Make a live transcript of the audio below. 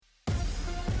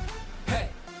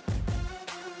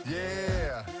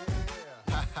Yeah.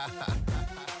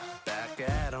 Back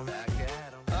at 'em.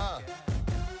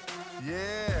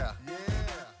 Yeah.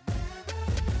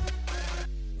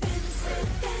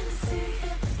 Fantasy,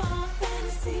 football,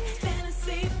 fantasy,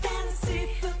 fantasy, fantasy,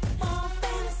 football,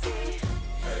 fantasy,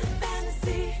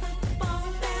 fantasy, football,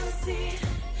 fantasy,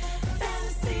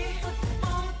 fantasy,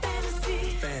 football, fantasy.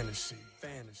 Fantasy.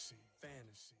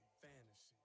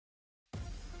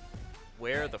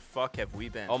 Where the fuck have we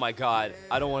been? Oh my god,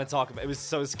 I don't want to talk about it. It was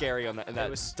so scary in that it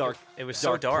was dark. It was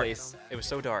so dark. place. It was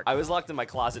so dark. I was locked in my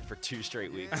closet for 2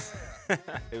 straight weeks.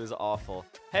 It was awful.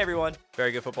 Hey everyone,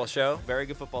 Very Good Football Show. Very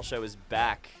Good Football Show is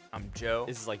back. I'm Joe.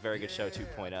 This is like Very Good Show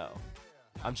 2.0.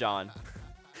 I'm John.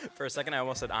 For a second, I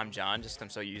almost said I'm John, just I'm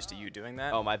so used to you doing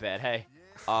that. Oh my bad. Hey,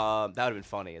 that would have been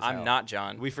funny. As I'm hell. not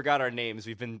John. We forgot our names.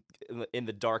 We've been in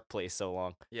the dark place so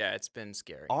long. Yeah, it's been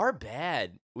scary. Our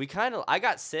bad. I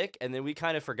got sick, and then we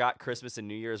kind of forgot Christmas and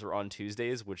New Year's were on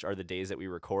Tuesdays, which are the days that we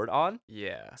record on.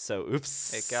 Yeah. So,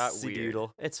 oops. It got weird.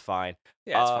 Doodle. It's fine.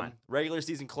 Yeah, it's fine. Regular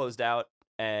season closed out,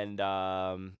 and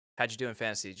How'd you do in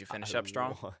fantasy? Did you finish up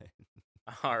strong? won.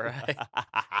 All right.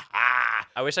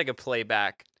 I wish I could play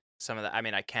back some of that. I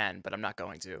mean, I can, but I'm not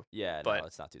going to. Yeah, But- no,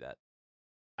 let's not do that.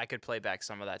 I could play back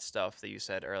some of that stuff that you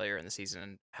said earlier in the season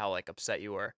and how like upset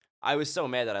you were. I was so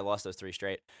mad that I lost those 3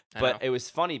 straight. I But know. it was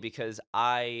funny because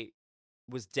I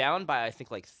was down by I think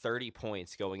like 30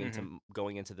 points going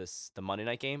into the Monday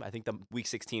night game. I think the week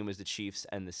 16 was the Chiefs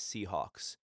and the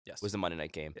Seahawks Yes. was the Monday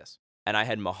night game. Yes. And I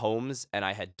had Mahomes and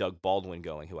I had Doug Baldwin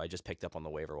going, who I just picked up on the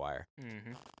waiver wire.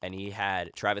 Mm-hmm. And he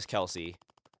had Travis Kelce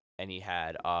and he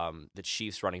had the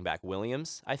Chiefs running back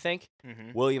Williams, I think.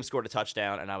 Mm-hmm. Williams scored a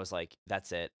touchdown, and I was like,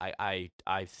 that's it. I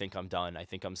think I'm done. I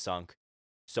think I'm sunk.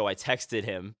 So I texted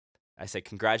him. I said,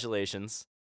 congratulations.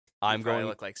 I'm going.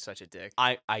 look like such a dick.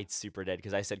 I super did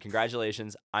because I said,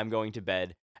 congratulations. I'm going to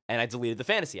bed. And I deleted the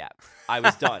fantasy app. I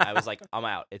was done. I was like, I'm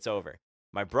out. It's over.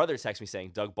 My brother texted me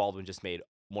saying, Doug Baldwin just made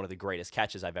one of the greatest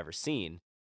catches I've ever seen.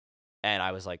 And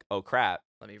I was like, oh, crap.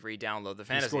 Let me re-download the He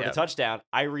fantasy scored app. a touchdown.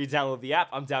 I re-download the app.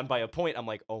 I'm down by a point. I'm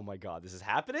like, oh my god, this is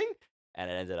happening,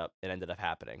 and it ended up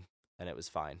happening, and it was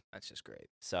fine. That's just great.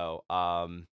 So,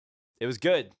 it was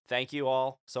good. Thank you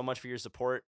all so much for your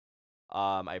support.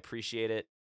 I appreciate it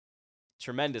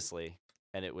tremendously,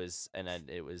 and I'm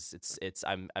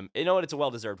you know what? It's a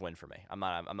well-deserved win for me. I'm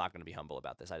not going to be humble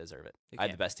about this. I deserve it. You I had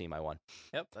can't. the best team. I won.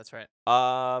 Yep, that's right.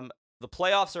 The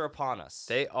playoffs are upon us.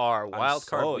 They are. I'm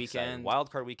Wildcard so Weekend excited.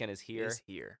 Wildcard Weekend is here. is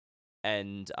here.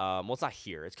 And well, it's not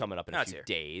here. It's coming up in No, a it's few here.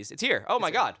 days. It's here. Oh It's my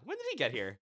here. god, when did he get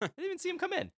here? I didn't even see him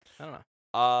come in. I don't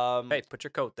know. Hey, put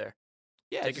your coat there.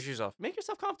 yeah, Take your just shoes off. make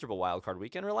yourself comfortable. Wild Card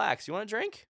Weekend, relax. You want a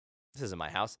drink? This isn't my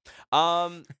house.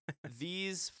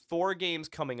 These 4 games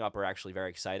coming up are actually very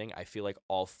exciting. I feel like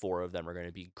all 4 of them are going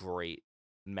to be great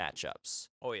matchups.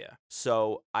 Oh, yeah.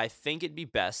 So I think it'd be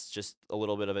best just a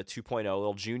little bit of a 2.0,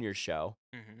 little junior show,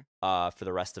 Mm-hmm. for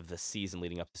the rest of the season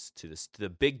leading up to the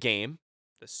big game,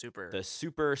 The super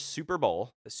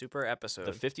Bowl. the super episode.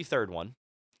 The 53rd one.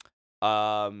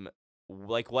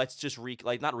 Like let's just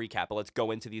not recap, but let's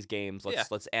go into these games.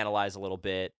 Let's analyze a little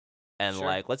bit, and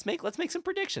Sure. let's make some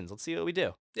predictions. Let's see what we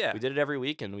do. yeah. We did it every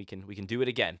week, and we can do it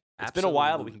again. It's been a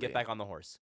while, but we can get Absolutely. back on the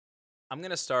horse. I'm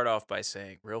going to start off by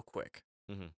saying real quick.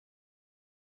 Mhm.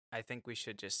 I think we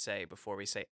should just say, before we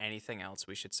say anything else,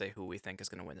 we should say who we think is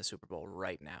going to win the Super Bowl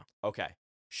right now. Okay,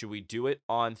 should we do it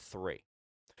on 3?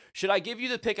 Should I give you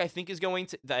the pick I think is going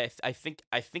to that I think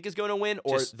is going to win,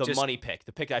 or Just- the just money pick,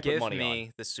 the pick I put Give money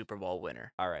me the Super Bowl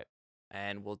winner. on? All right,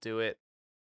 And we'll do it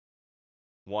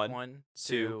 1, 1,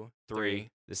 2, 2, 3.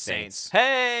 The Saints. Saints.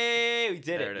 Hey, we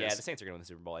did There it. it Yeah, is. the Saints are going to win the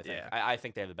Super Bowl. I think. Yeah. I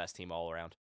think they have the best team all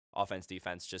around, offense,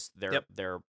 defense. Just Yep.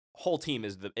 their whole team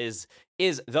is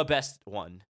the best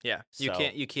one. Yeah. So-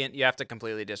 You have to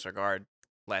completely disregard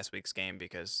last week's game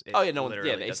because it Oh yeah, no one.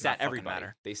 literally Yeah, they does sat not fucking everybody.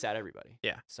 matter. They sat everybody.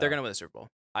 Yeah. So- They're going to win the Super Bowl.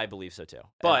 I believe so too.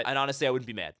 But- and honestly, I wouldn't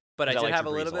be mad. But I 'Cause I did like have a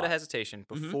Drew Brees little a bit of lot. hesitation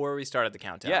Mhm. before we started the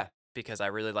countdown. Yeah. Because I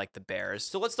really like the Bears.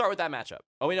 So let's start with that matchup.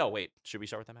 Oh wait. Should we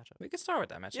start with that matchup? We can start with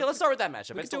that matchup. Yeah, let's start with that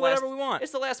matchup. We can It's do the whatever last. we want.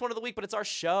 It's the last one of the week, but it's our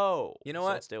show. You know So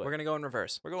what? Let's do it. We're going to go in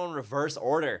reverse. We're going reverse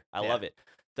order. I Yeah. love it.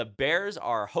 The Bears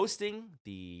are hosting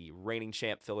the reigning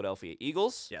champ Philadelphia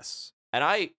Eagles. Yes. And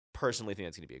I personally think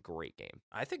it's going to be a great game.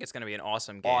 I think it's going to be an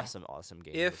awesome game. Awesome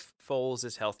game. If Foles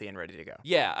is healthy and ready to go.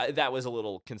 Yeah, that was a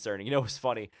little concerning. You know, it was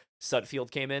funny.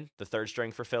 Sudfield came in, the 3rd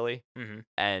string for Philly, Mm-hmm.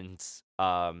 and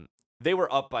they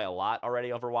were up by a lot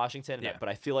already over Washington. Yeah. But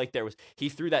I feel like he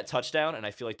threw that touchdown, and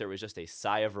I feel like there was just a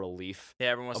sigh of relief Yeah,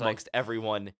 everyone was amongst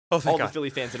everyone. like, oh, thank All God. the Philly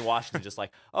fans in Washington just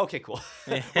like, okay, cool,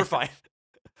 Yeah. we're fine.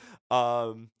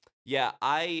 Yeah,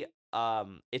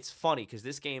 it's funny because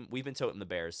this game we've been toting the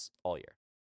Bears all year.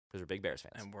 because we're big Bears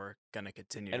fans. And we're gonna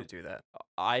continue And- to do that.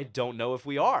 I don't know if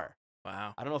we are.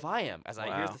 Wow. I don't know if I am. Here's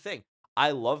Wow. the thing.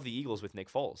 I love the Eagles with Nick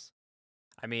Foles.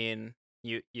 I mean,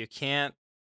 you can't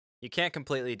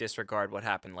completely disregard what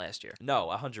happened last year. No,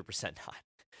 100% not.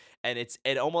 And it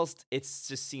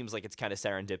just seems like it's kind of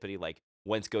serendipity. Like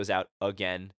Wentz goes out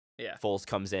again. Yeah. Foles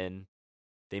comes in.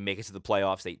 They make it to the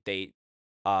playoffs. They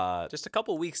Just a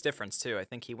couple weeks difference too. I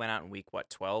think he went out in week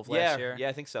 12 yeah, last year. Yeah,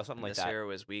 I think so. Something And like this that. year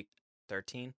was week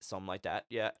 13. Something like that.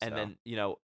 Yeah. And So- then,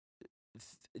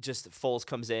 just Foles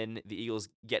comes in, the Eagles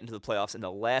get into the playoffs, and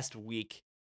the last week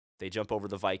they jump over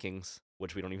the Vikings,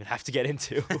 which we don't even have to get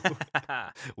into.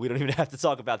 We don't even have to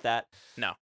talk about that.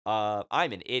 No.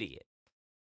 I'm an idiot.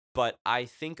 But I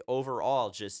think overall,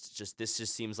 just this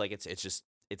just seems like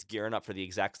it's gearing up for the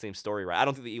exact same story, right? I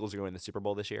don't think the Eagles are going to win the Super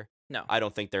Bowl this year. No. I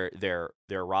don't think their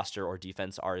roster or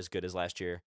defense are as good as last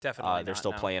year. Definitely They're not,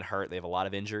 still no. playing hurt. They have a lot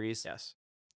of injuries. Yes.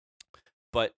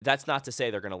 But that's not to say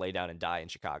they're going to lay down and die in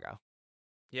Chicago.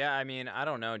 Yeah, I mean, I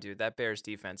don't know, dude. That Bears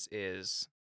defense is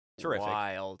Terrific.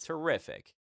 wild.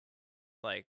 Terrific.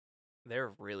 Like,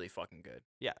 they're really fucking good.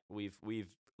 Yeah,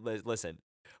 listen.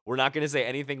 We're not going to say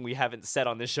anything we haven't said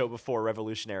on this show before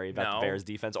revolutionary about No. the Bears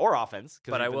defense or offense,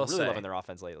 because But I we've been will really say- loving their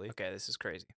offense lately. Okay, this is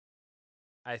crazy.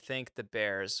 I think the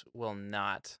Bears will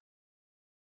not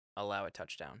allow a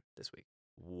touchdown this week.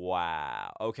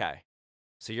 Wow. Okay.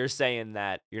 So you're saying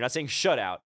that you're not saying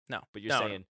shutout, No. but you're No,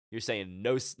 saying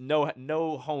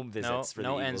no home visits for the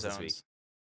no end Eagles this week. zones.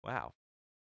 Wow.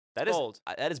 That is Bold.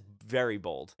 That is very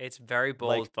bold. It's very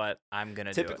bold, Like, but I'm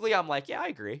gonna do Typically, I'm like, yeah, I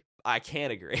agree. I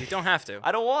can't agree. it. You don't have to.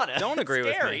 I don't want to. Don't agree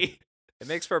with me. It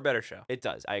makes for a better show. It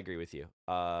does. I agree with you.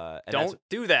 And Don't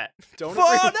do that. Don't agree.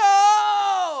 With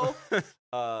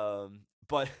Oh no!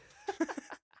 But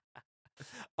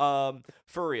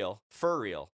for real.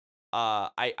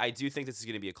 I do think this is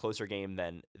going to be a closer game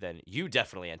than you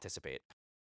definitely anticipate.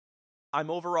 I'm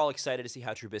overall excited to see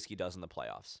how Trubisky does in the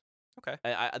playoffs. Okay.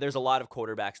 There's a lot of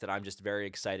quarterbacks that I'm just very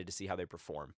excited to see how they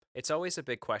perform. It's always a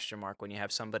big question mark when you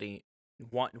have somebody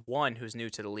one who's new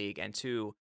to the league and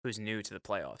two who's new to the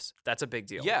playoffs. That's a big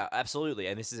deal. Yeah, absolutely.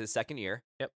 And this is his second year.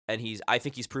 Yep. And I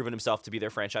think he's proven himself to be their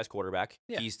franchise quarterback.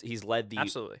 Yeah. He's led the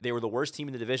Absolutely. They were the worst team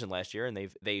in the division last year, and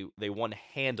they won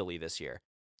handily this year.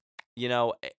 You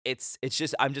know, it's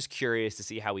just I'm just curious to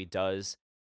see how he does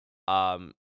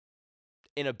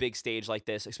in a big stage like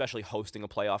this, especially hosting a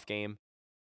playoff game.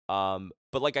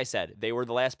 But like I said, they were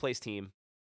the last place team.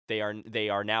 They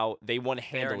are now they won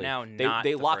handily. They are now not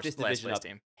they the locked first this last division place up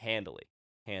team. handily.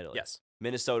 Yes.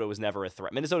 Minnesota was never a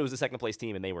threat. Minnesota was the second place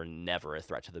team, and they were never a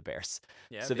threat to the Bears.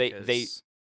 Yeah. So because-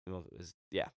 well,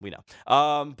 we know.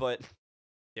 But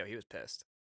Yo, he was pissed.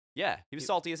 yeah, he was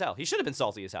salty as hell. He should have been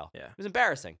salty as hell. Yeah. It was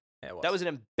embarrassing. Yeah, it was. That was an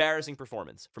embarrassing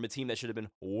performance from a team that should have been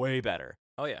way better.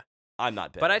 Oh yeah. I'm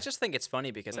not bitter. But I just think it's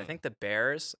funny because I think the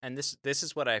Bears, and this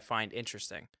is what I find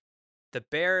interesting. The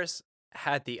Bears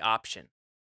had the option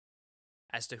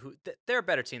as to who they're a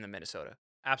better team than Minnesota.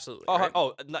 Absolutely. right?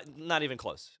 Not even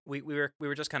close. We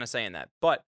were just kind of saying that,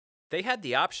 but they had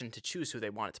the option to choose who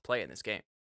they wanted to play in this game.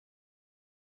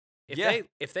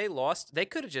 If they lost, they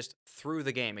could have just threw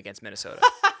the game against Minnesota.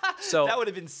 So that would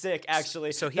have been sick,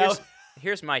 actually. So That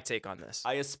here's my take on this.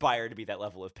 I aspire to be that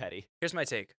level of petty. Here's my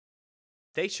take.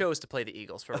 They chose to play the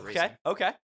Eagles for a reason.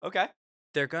 Okay.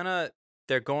 They're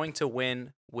going to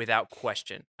win without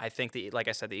question. I think like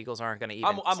I said, the Eagles aren't going to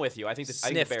even. I'm with you. I think the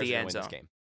sniff Bears the are going end to win this zone. game.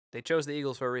 They chose the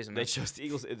Eagles for a reason. They Man. chose the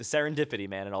Eagles, the serendipity,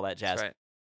 man, and all that jazz. That's right.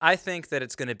 I think that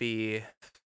it's going to be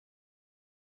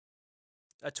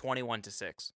a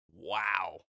 21-6.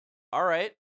 Wow. All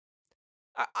right.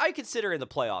 I consider in the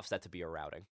playoffs that to be a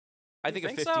routing. I You think a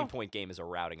think so? 15-point game is a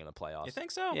routing in the playoffs. You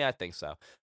think so? Yeah, I think so.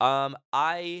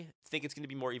 I think it's going to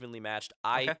be more evenly matched.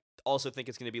 I Okay. also think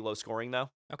it's going to be low scoring, though.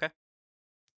 Okay.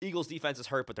 Eagles' defense is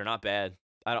hurt, but they're not bad.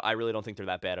 I really don't think they're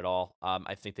that bad at all.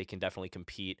 I think they can definitely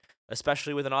compete,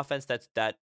 especially with an offense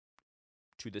that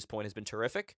to this point has been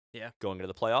terrific. Yeah. Going into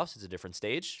the playoffs, it's a different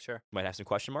stage. Sure. Might have some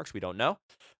question marks. We don't know.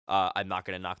 I'm not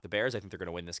going to knock the Bears. I think they're going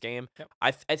to win this game. Yep.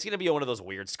 It's going to be one of those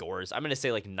weird scores. I'm going to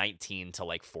say like 19 to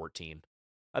like 14.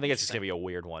 I think it's just going to be a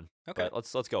weird one. Okay. But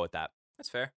let's go with that. That's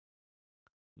fair.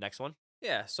 Next one.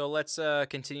 Yeah, so let's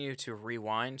continue to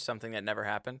rewind something that never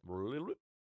happened.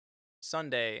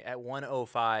 Sunday at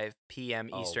 1:05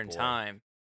 p.m. Oh, Eastern boy. Time,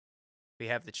 we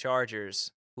have the Chargers,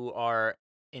 who are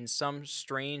in some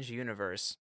strange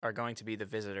universe are going to be the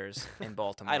visitors in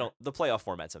Baltimore. The playoff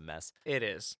format's a mess. It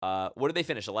is. What did they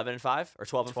finish? 11-5 or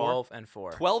 12-4?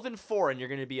 12-4. 12-4, and you're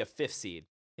going to be a 5th seed.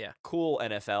 Yeah. Cool,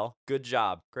 NFL. Good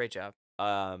job. Great job.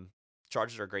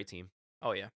 Chargers are a great team.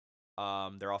 Oh yeah.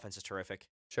 Their offense is terrific.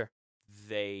 Sure.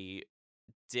 They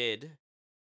did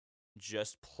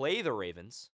just play the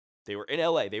Ravens. They were in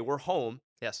LA. They were home,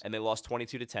 Yes. and they lost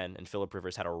 22-10. And Phillip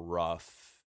Rivers had a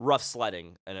rough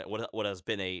sledding, and what has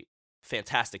been a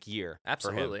fantastic year for him.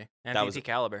 Absolutely. That MVP was-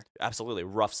 caliber. Absolutely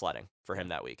rough sledding for him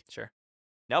that week. Sure.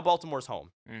 Now Baltimore's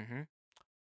home.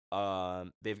 Mm-hmm.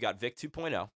 They've got Vic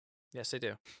 2.0. Yes, they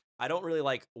do. I don't really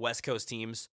like West Coast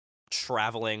teams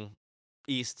traveling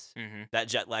east. Mm-hmm. That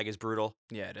jet lag is brutal.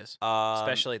 Yeah, it is. Especially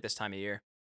Especially at this time of year.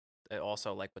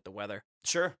 Also, like with the weather.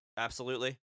 sure,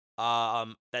 absolutely.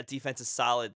 That defense is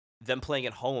solid. Them playing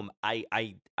at home,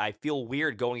 I feel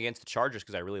weird going against the Chargers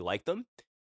because I really like them.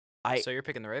 So you're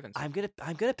picking the Ravens. I'm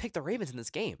gonna pick the Ravens in this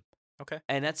game. Okay.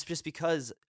 And that's just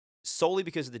solely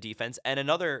because of the defense. And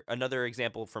another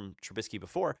example from Trubisky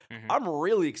before, Mhm. I'm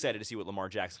really excited to see what Lamar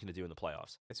Jackson's gonna do in the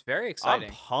playoffs. It's very exciting.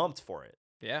 I'm pumped for it.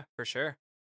 Yeah, for sure.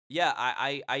 Yeah,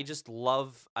 I just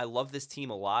love this team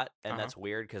a lot, and Uh-huh. that's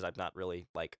weird because I'm not really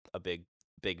like a big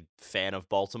fan of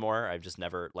Baltimore. I've just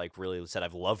never like really said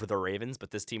I've loved the Ravens,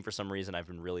 but this team for some reason I've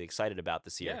been really excited about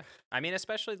this year. Yeah. I mean,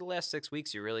 especially the last 6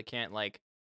 weeks, you really can't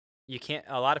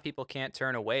a lot of people can't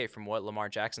turn away from what Lamar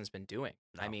Jackson's been doing.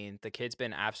 I No. mean, the kid's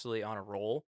been absolutely on a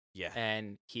roll, Yeah.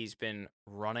 and he's been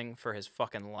running for his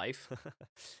fucking life.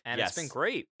 And it's been Yes.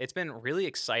 great. It's been really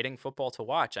exciting football to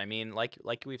watch. I mean, like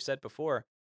we've said before,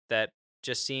 that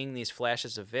just seeing these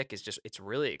flashes of Vic it's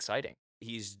really exciting.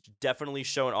 He's definitely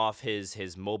shown off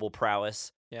his mobile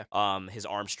prowess. Yeah. His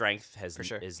arm strength has For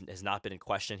sure. has not been in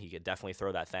question. He could definitely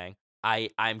throw that thing.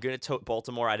 I'm gonna tote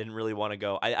Baltimore. I didn't really want to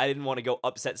go. I didn't want to go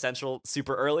upset Central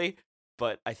super early,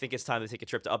 but I think it's time to take a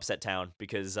trip to Upset Town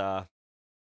because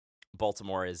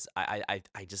Baltimore is. I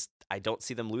don't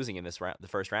see them losing in this round, the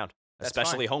first round, That's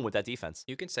especially fine. home with that defense.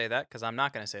 You can say that because I'm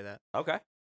not going to say that. Okay.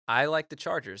 I like the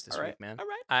Chargers this All right. week, man. All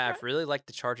right. I've really liked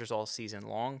the Chargers all season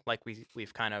long. Like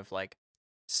we've kind of like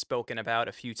spoken about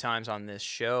a few times on this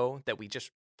show that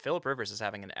Phillip Rivers is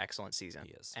having an excellent season.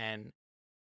 He is. And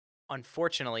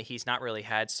unfortunately, he's not really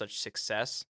had such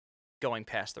success going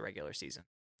past the regular season.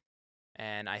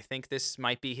 And I think this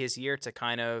might be his year to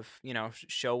kind of,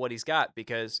 show what he's got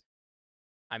because,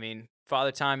 I mean,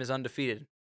 Father Time is undefeated.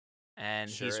 And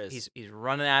Sure is. he's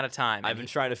running out of time. I've and been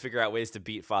trying to figure out ways to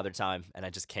beat Father Time, and I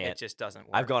just can't. It just doesn't work.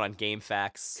 I've gone on Game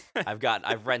Facts.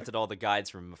 I've rented all the guides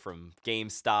from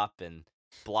GameStop and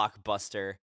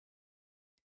Blockbuster,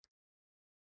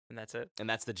 And that's it. and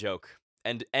that's the joke.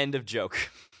 End of joke.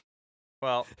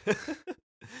 Well,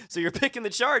 So you're picking the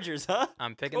Chargers, huh?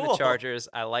 I'm picking Cool. the Chargers.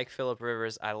 I like Phillip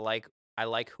Rivers. I like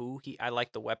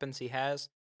the weapons he has.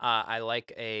 I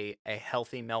like a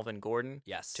healthy Melvin Gordon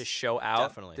Yes. to show out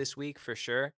Definitely. this week for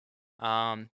sure.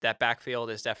 That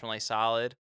backfield is definitely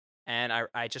solid. And I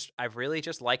really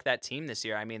just like that team this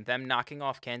year. I mean, them knocking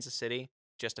off Kansas City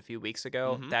just a few weeks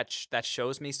ago, Mhm. that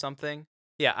shows me something.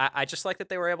 Yeah, I just like that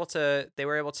they were able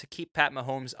to keep Pat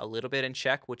Mahomes a little bit in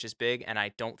check, which is big, and I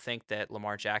don't think that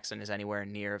Lamar Jackson is anywhere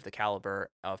near of the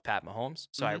caliber of Pat Mahomes.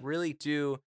 So I Mhm. really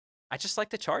do. I just like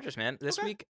the Chargers, man. This Okay.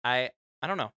 week, I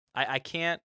don't know. I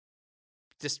can't.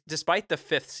 Despite the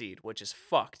 5th seed, which is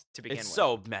fucked to begin It's with.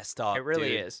 so messed up. It really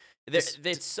dude. is.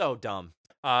 It's so dumb.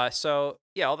 So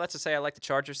yeah, all that to say, I like the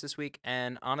Chargers this week,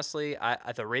 and honestly,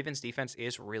 the Ravens defense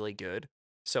is really good.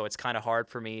 So it's kind of hard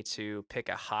for me to pick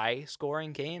a high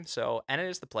scoring game. And it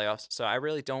is the playoffs, so I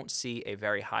really don't see a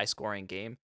very high scoring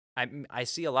game. I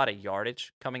see a lot of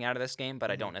yardage coming out of this game,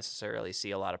 but I don't necessarily see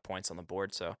a lot of points on the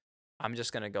board. So I'm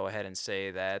just gonna go ahead and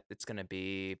say that it's gonna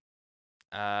be,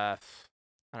 I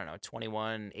don't know,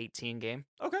 21-18 game.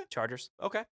 Okay. Chargers.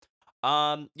 Okay.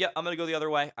 Yeah, I'm gonna go the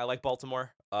other way. I like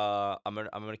Baltimore. I'm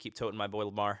gonna keep toting my boy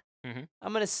Lamar. Mhm.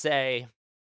 I'm gonna say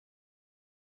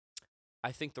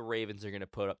I think the Ravens are gonna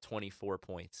put up 24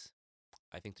 points.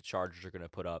 I think the Chargers are gonna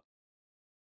put up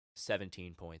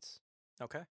 17 points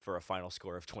Okay. for a final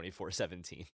score of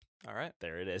 24-17. All right.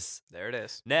 There it is. There it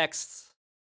is. Next,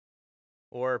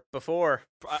 Or before.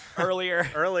 earlier,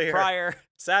 Earlier. prior,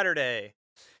 Saturday.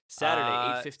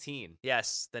 Saturday, 8:15.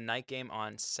 Yes, the night game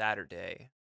on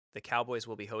Saturday. The Cowboys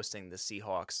will be hosting the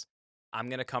Seahawks. I'm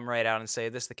going to come right out and say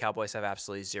this. The Cowboys have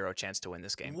absolutely zero chance to win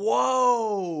this game.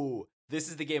 Whoa! This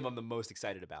is the game I'm the most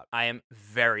excited about. I am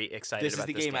very excited This is about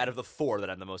the this game out of the 4 that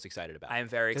I'm the most excited about. I am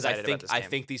very Because excited about this game. I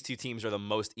think these two teams are the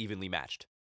most evenly matched.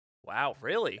 Wow,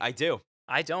 really? I do.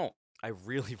 I don't. I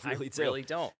really I do. really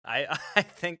don't. I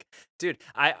think, dude,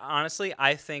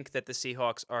 I think that the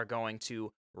Seahawks are going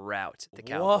to rout the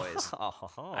Cowboys.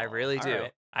 Whoa. I really All do.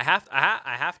 right. I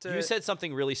have to. You said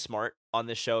something really smart on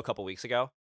this show a couple weeks ago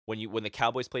when the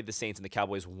Cowboys played the Saints and the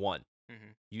Cowboys won.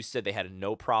 Mhm. You said they had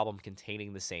no problem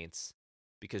containing the Saints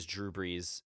because Drew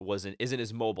Brees isn't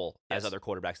as mobile as Yes. other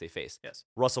quarterbacks they face. Yes.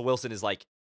 Russell Wilson is like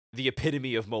the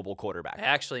epitome of mobile quarterback. I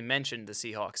actually mentioned the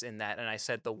Seahawks in that, and I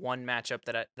said the one matchup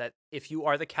that if you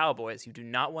are the Cowboys, you do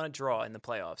not want to draw in the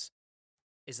playoffs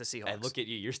is the Seahawks. And look at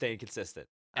you, you're staying consistent.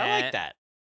 I like And- that.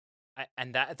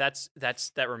 And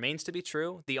that remains to be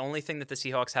true. The only thing that the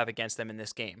Seahawks have against them in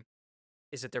this game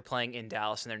is that they're playing in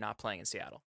Dallas and they're not playing in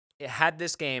Seattle. Had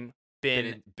this game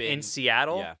been in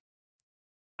Seattle, Yeah.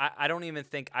 I don't even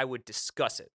think I would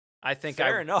discuss it. I think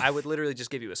Fair enough. I would literally just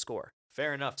give you a score.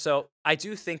 Fair enough. So I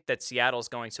do think that Seattle's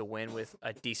going to win with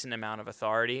a decent amount of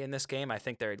authority in this game. I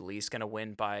think they're at least going to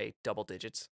win by double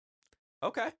digits.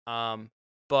 Okay.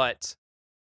 But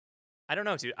I don't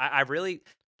know, dude. I really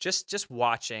just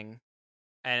watching,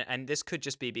 and this could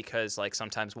just be because like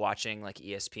sometimes watching like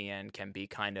ESPN can be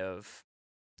kind of,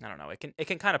 I don't know, it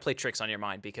can kind of play tricks on your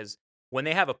mind because when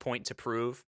they have a point to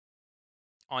prove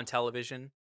on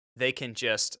television, they can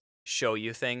just show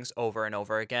you things over and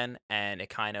over again, and it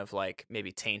kind of like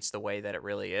maybe taints the way that it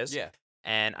really is. Yeah.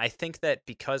 And I think that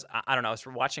because I don't know, I was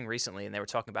watching recently and they were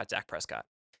talking about Dak Prescott.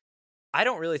 I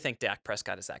don't really think Dak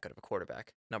Prescott is that good of a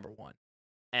quarterback, number one.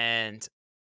 And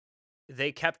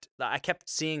I kept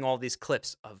seeing all these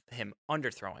clips of him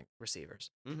underthrowing receivers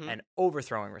Mm-hmm. and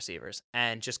overthrowing receivers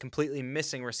and just completely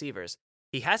missing receivers.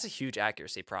 He has a huge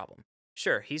accuracy problem.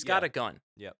 Sure, he's got Yeah. a gun.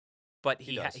 Yep. But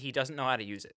He does. he doesn't know how to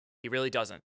use it. He really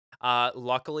doesn't.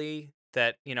 Luckily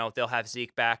that, they'll have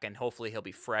Zeke back and hopefully he'll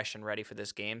be fresh and ready for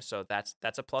this game, so that's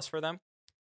a plus for them.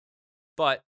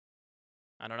 But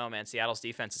I don't know, man. Seattle's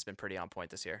defense has been pretty on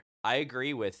point this year. I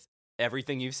agree with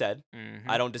everything you've said. Mhm.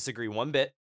 I don't disagree one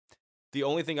bit. The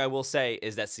only thing I will say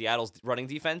is that Seattle's running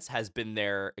defense has been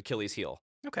their Achilles heel.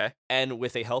 Okay. And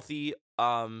with a healthy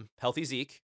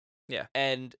Zeke, Yeah.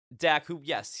 and Dak, who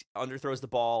yes underthrows the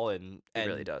ball and He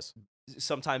really does.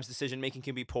 sometimes decision making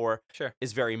can be poor, Sure.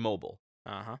 is very mobile.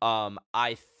 Uh-huh.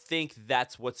 I think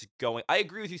that's what's going. I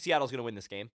agree with you. Seattle's going to win this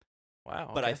game,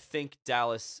 Wow. but I okay. think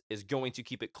Dallas is going to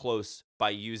keep it close by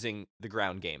using the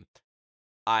ground game.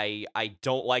 I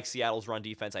don't like Seattle's run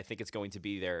defense. I think it's going to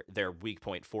be their weak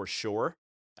point for sure.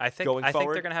 I think going think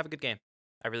forward- they're gonna have a good game.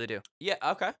 I really do. Yeah.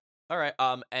 Okay. All right.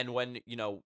 And when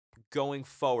going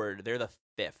forward, they're the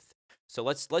 5th. So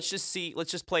let's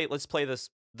just play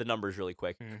the numbers really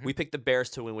quick. Mhm. We picked the Bears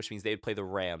to win, which means they'd play the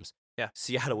Rams. Yeah.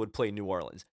 Seattle would play New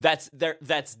Orleans. That's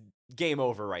game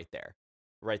over right there,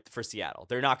 right for Seattle.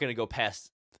 They're not going to go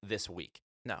past this week.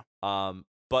 No.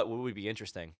 But what would be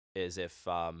interesting is if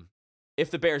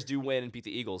the Bears do win and beat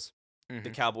the Eagles, the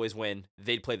Mhm. Cowboys win,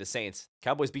 they'd play the Saints.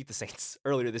 Cowboys beat the Saints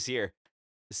earlier this year,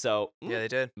 so Yeah, they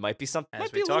did. might be something. As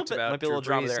Might we be a little talked bit. about, Might be a Drew little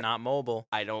drama Brees there. not mobile.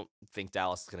 I don't think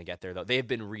Dallas is going to get there though. They have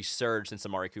been resurged since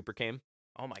Amari Cooper came.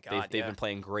 Oh my God. They've been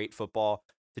playing great football.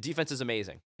 The defense is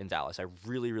amazing in Dallas. I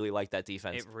really, really like that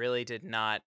defense. It really did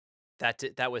not.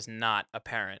 That was not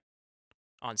apparent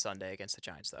on Sunday against the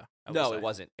Giants, though. I will No, say. it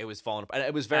wasn't. It was falling apart. And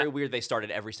it was very Uh, weird. They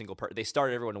started every single They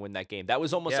started everyone to win that game. That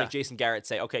was almost Yeah. like Jason Garrett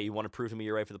say, "Okay, you want to prove to me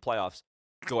you're ready for the playoffs?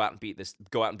 Go out and beat this.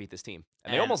 Go out and beat this team."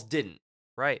 And they And- almost didn't.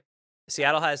 Right.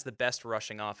 Seattle has the best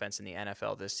rushing offense in the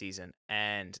NFL this season,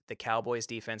 and the Cowboys'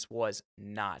 defense was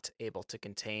not able to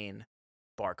contain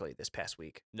Barkley this past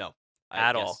week No,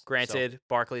 at all. yes. So- Granted,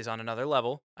 Barkley's on another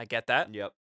level. I get that.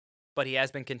 yep. But he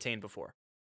has been contained before.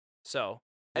 So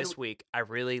And this week,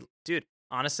 dude,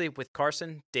 honestly, with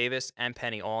Carson, Davis, and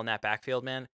Penny all in that backfield,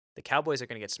 man, the Cowboys are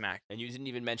going to get smacked. And you didn't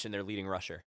even mention their leading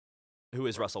rusher, who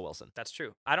is Russell Wilson. That's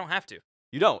true. I don't have to.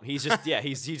 You don't. He's just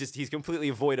he's completely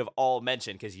void of all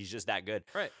mention because he's just that good.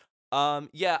 Right.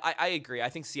 Yeah, I agree. I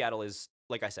think Seattle is,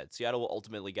 like I said, Seattle will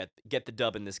ultimately get the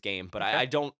dub in this game, but Okay.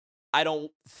 I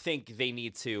don't think they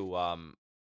need to I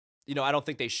don't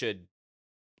think they should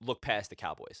look past the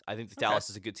Cowboys. I think the Okay. Dallas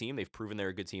is a good team. They've proven they're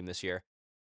a good team this year.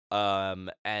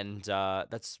 That's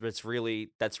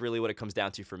really what it comes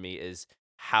down to for me is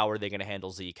how are they going to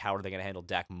handle Zeke? How are they going to handle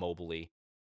Dak mobily?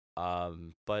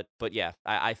 But yeah,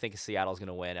 I think Seattle's going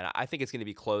to win, and I think it's going to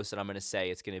be close. And I'm going to say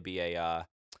it's going to be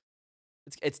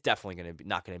it's definitely going to be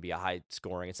not going to be a high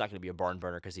scoring. It's not going to be a barn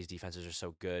burner because these defenses are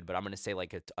so good. But I'm going to say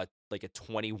like a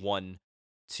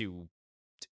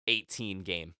 21-18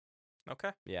 game.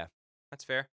 Okay. Yeah. That's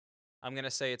fair. I'm going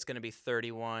to say it's going to be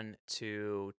 31-21.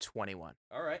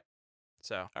 All right.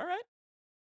 So, All right.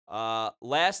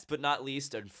 Last but not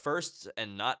least, and first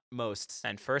and not most.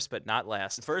 and first but not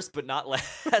last. First but not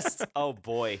last. Oh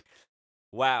boy.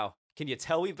 Wow. Can you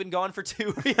tell we've been gone for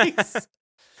 2 weeks?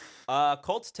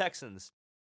 Colts Texans.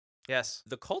 Yes.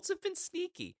 The Colts have been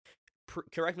sneaky.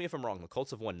 Correct me if I'm wrong. The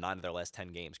Colts have won 9 of their last 10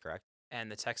 games, correct?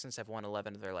 And the Texans have won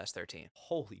 11 of their last 13.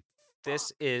 Holy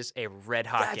This is a red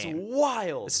hot That's game.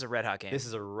 wild. This is a red hot game. This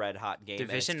is a red hot game.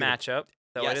 and it's Division gonna- matchup.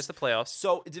 So Yes. it is the playoffs.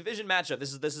 So division matchup.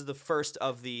 This is the first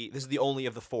of this is the only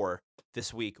of the 4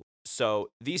 this week. So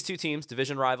these two teams,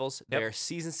 division rivals, Yep. their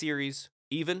season series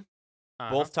even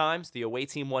Uh-huh. both times. The away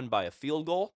team won by a field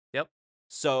goal. Yep.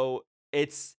 So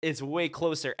it's way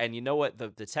closer. And you know what? The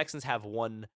Texans have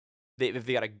one. They've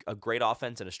got a great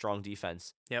offense and a strong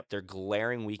defense. Yep. Their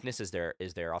glaring weakness is their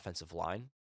offensive line.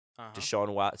 Uh-huh. Deshaun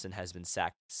Watson has been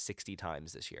sacked 60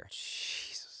 times this year.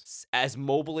 Jesus. As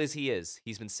mobile as he is,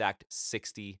 he's been sacked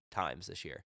 60 times this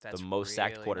year. That's the most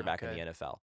sacked really quarterback not in the good.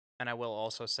 NFL. And I will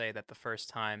also say that the first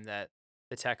time that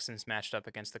the Texans matched up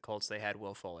against the Colts, they had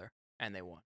Will Fuller, and they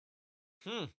won.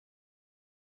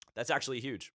 That's actually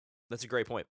huge. That's a great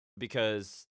point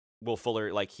because Will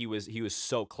Fuller, like he was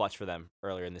so clutch for them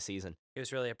earlier in the season. He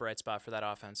was really a bright spot for that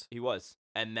offense. He was,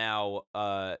 and now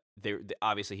they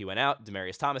obviously he went out.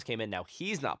 Demarius Thomas came in. Now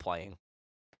he's not playing,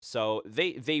 so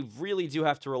they really do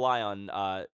have to rely on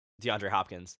DeAndre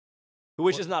Hopkins,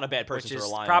 which is not a bad person Which to is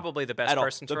rely on. probably the best at all.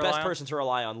 person to The rely best on. person to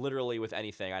rely on, literally with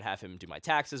anything. I'd have him do my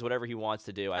taxes, whatever he wants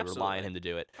to do. I'd rely on Absolutely. him to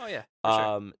do it. Oh yeah. For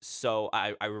sure. So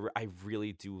I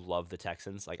really do love the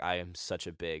Texans. Like I am such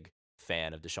a big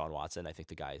fan of Deshaun Watson. I think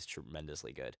the guy is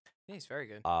tremendously good. Yeah, he's very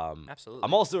good. Um, Absolutely.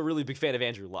 I'm also a really big fan of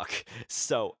Andrew Luck.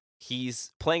 So he's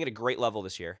playing at a great level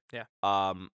this year. Yeah.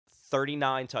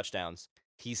 39 touchdowns.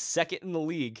 He's second in the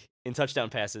league in touchdown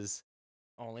passes,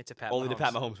 only to Pat only to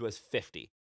Pat Mahomes. Mahomes, who has 50.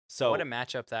 So What a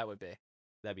matchup that would be.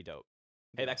 that'd be dope.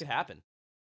 Be Hey, that awesome. could happen,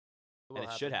 It will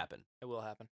and it should happen. It will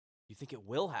happen. You think it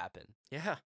will happen?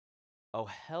 Yeah. Oh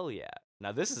hell yeah!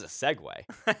 Now this is a segue.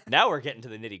 Now we're getting to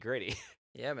the nitty gritty.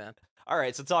 Yeah, man. All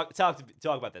right, so talk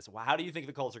about this. How do you think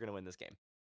the Colts are going to win this game?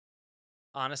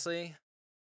 Honestly,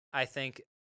 I think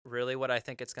really what I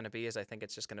think it's going to be is I think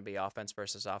it's just going to be offense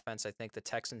versus offense. I think the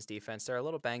Texans defense, they're a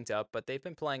little banged up, but they've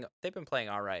been playing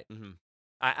all right. Mm-hmm.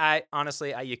 I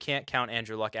honestly, you can't count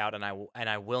Andrew Luck out, and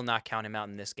I will not count him out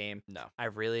in this game. No. I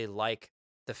really like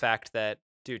the fact that,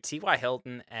 dude, T.Y.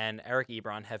 Hilton and Eric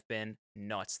Ebron have been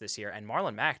nuts this year, and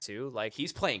Marlon Mack too. Like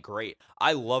He's playing great.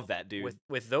 I love that dude.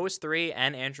 with those three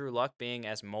and Andrew Luck being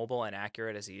as mobile and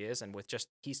accurate as he is, and with just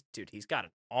he's got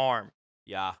an arm.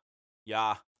 Yeah.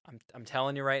 I'm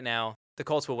telling you right now, the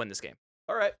Colts will win this game.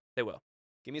 All right, They will.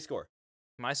 give me a score.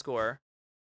 My score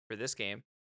for this game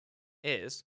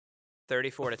is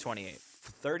 34-28.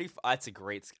 30. That's a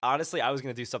great. Honestly, I was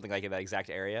going to do something like in that exact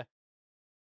area.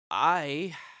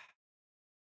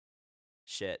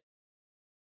 Shit.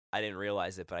 I didn't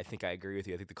realize it, but I think I agree with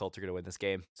you. I think the Colts are going to win this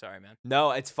game. Sorry, man.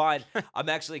 No, it's fine. I'm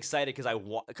actually excited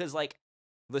because like,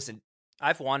 listen,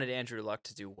 I've wanted Andrew Luck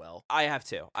to do well. I have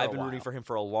too. I've a been rooting while. for him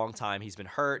for a long time. He's been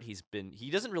hurt. He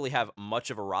doesn't really have much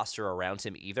of a roster around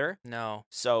him either. No.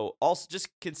 So also just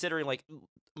considering like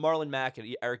Marlon Mack and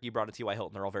Eric Ebron and T.Y.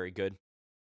 Hilton, they're all very good.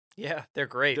 Yeah, they're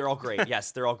great. They're all great.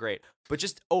 Yes, they're all great. But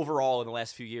just overall in the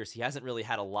last few years, he hasn't really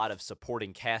had a lot of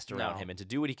supporting cast around No. him, and to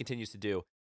do what he continues to do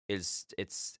is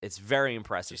it's very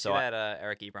impressive. Did you So see that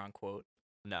Eric Ebron quote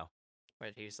no,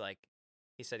 where he's like,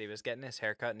 he said he was getting his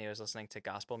haircut and he was listening to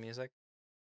gospel music,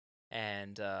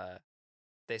 and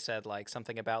they said like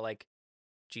something about like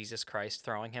Jesus Christ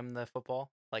throwing him the football.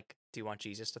 Like, do you want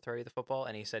Jesus to throw you the football?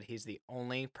 And he said he's the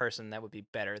only person that would be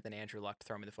better than Andrew Luck to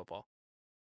throw me the football.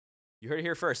 you heard it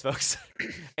here first, folks.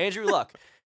 Andrew Luck,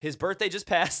 his birthday just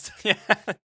passed. Yeah,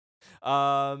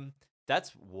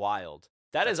 That's wild.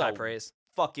 That's high a praise.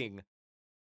 fucking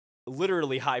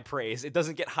literally high praise. It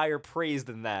doesn't get higher praise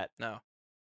than that. No,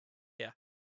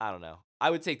 I don't know.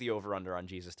 I would take the over under on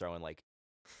Jesus throwing like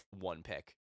one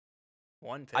pick.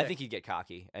 one pick. I think he'd get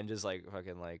cocky and just like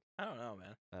fucking like I don't know,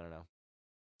 man. I don't know.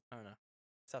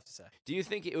 It's tough to say. Do you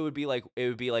think it would be like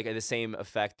the same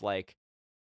effect like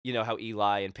you know how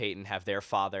Eli and Peyton have their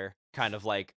father kind of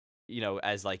like you know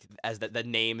as the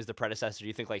name is the predecessor? Do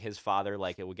you think like his father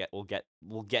like it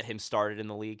will get him started in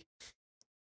the league?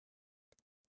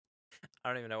 I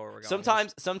don't even know where we're going. with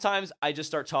this. Sometimes I just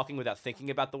start talking without thinking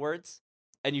about the words,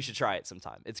 and you should try it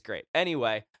sometime. It's great.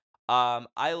 Anyway,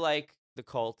 I like the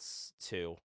Colts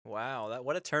too. Wow,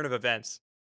 what a turn of events.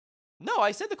 No,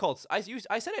 I said the Colts. I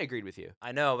said I agreed with you.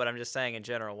 I know, but I'm just saying in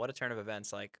general, what a turn of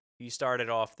events. Like, you started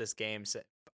off this game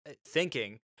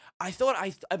thinking, But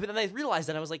then I realized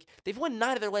that I was like, they've won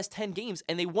 9 of their last 10 games,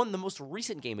 and they won the most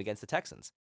recent game against the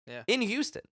Texans. Yeah. In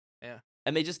Houston. Yeah.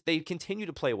 And they continue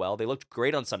to play well. They looked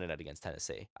great on Sunday night against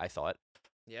Tennessee, I thought.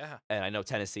 yeah, And I know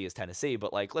Tennessee is Tennessee,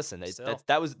 but like, listen, Still.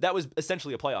 that was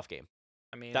essentially a playoff game.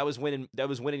 I mean, That was winning.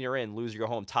 You're in, lose, you go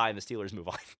home, tie, and the Steelers move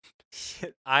on.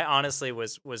 I honestly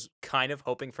was kind of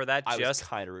hoping for that. I was Just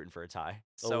kind of rooting for a tie.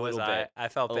 so was little I. bit. I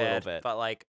felt A little bad, bit. but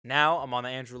like now I'm on the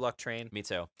Andrew Luck train Me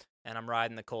too. and I'm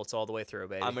riding the Colts all the way through,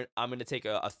 baby. I'm gonna take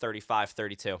a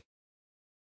 35-32.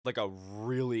 like a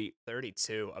really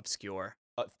 32, obscure.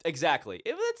 exactly.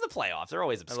 It's the playoffs. They're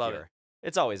always I love obscure.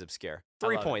 It's always obscure. I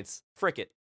 3 love it. points. Frick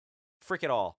it. Frick it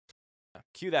all.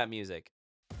 Cue that music.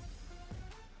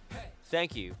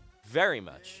 Thank you very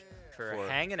much For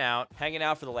hanging out hanging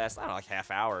out for the last, I don't know, like half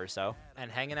hour or so. and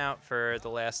hanging out for the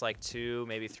last like 2,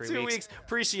 maybe 3 2 weeks. weeks.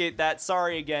 Appreciate that.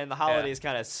 Sorry again. The holidays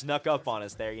kind of snuck up on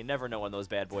us there. You never know when those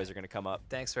bad boys are going to come up.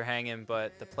 Thanks for hanging,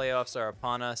 but the playoffs are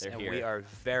upon us, They're and here. we are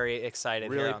very excited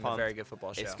Really here on the pumped. Very Good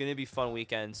Football Show. It's going to be a fun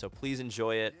weekend, so please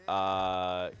enjoy it.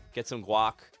 Get some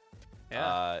guac.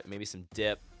 Yeah. Maybe some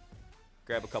dip.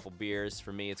 Grab a couple beers.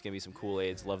 For me, it's going to be some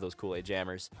Kool-Aids. Love those Kool-Aid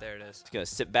jammers. There it is. Just going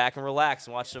to sit back and relax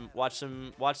and watch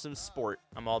some sport.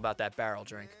 I'm all about that barrel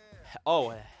drink.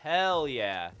 Oh, hell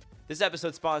yeah. This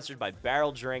episode's sponsored by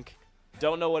Barrel Drink.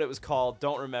 Don't know what it was called.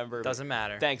 Don't remember. Doesn't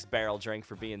matter. Thanks, Barrel Drink,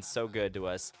 for being so good to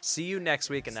us. See you next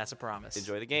week, and that's a promise.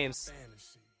 Enjoy the games.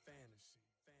 Fantasy.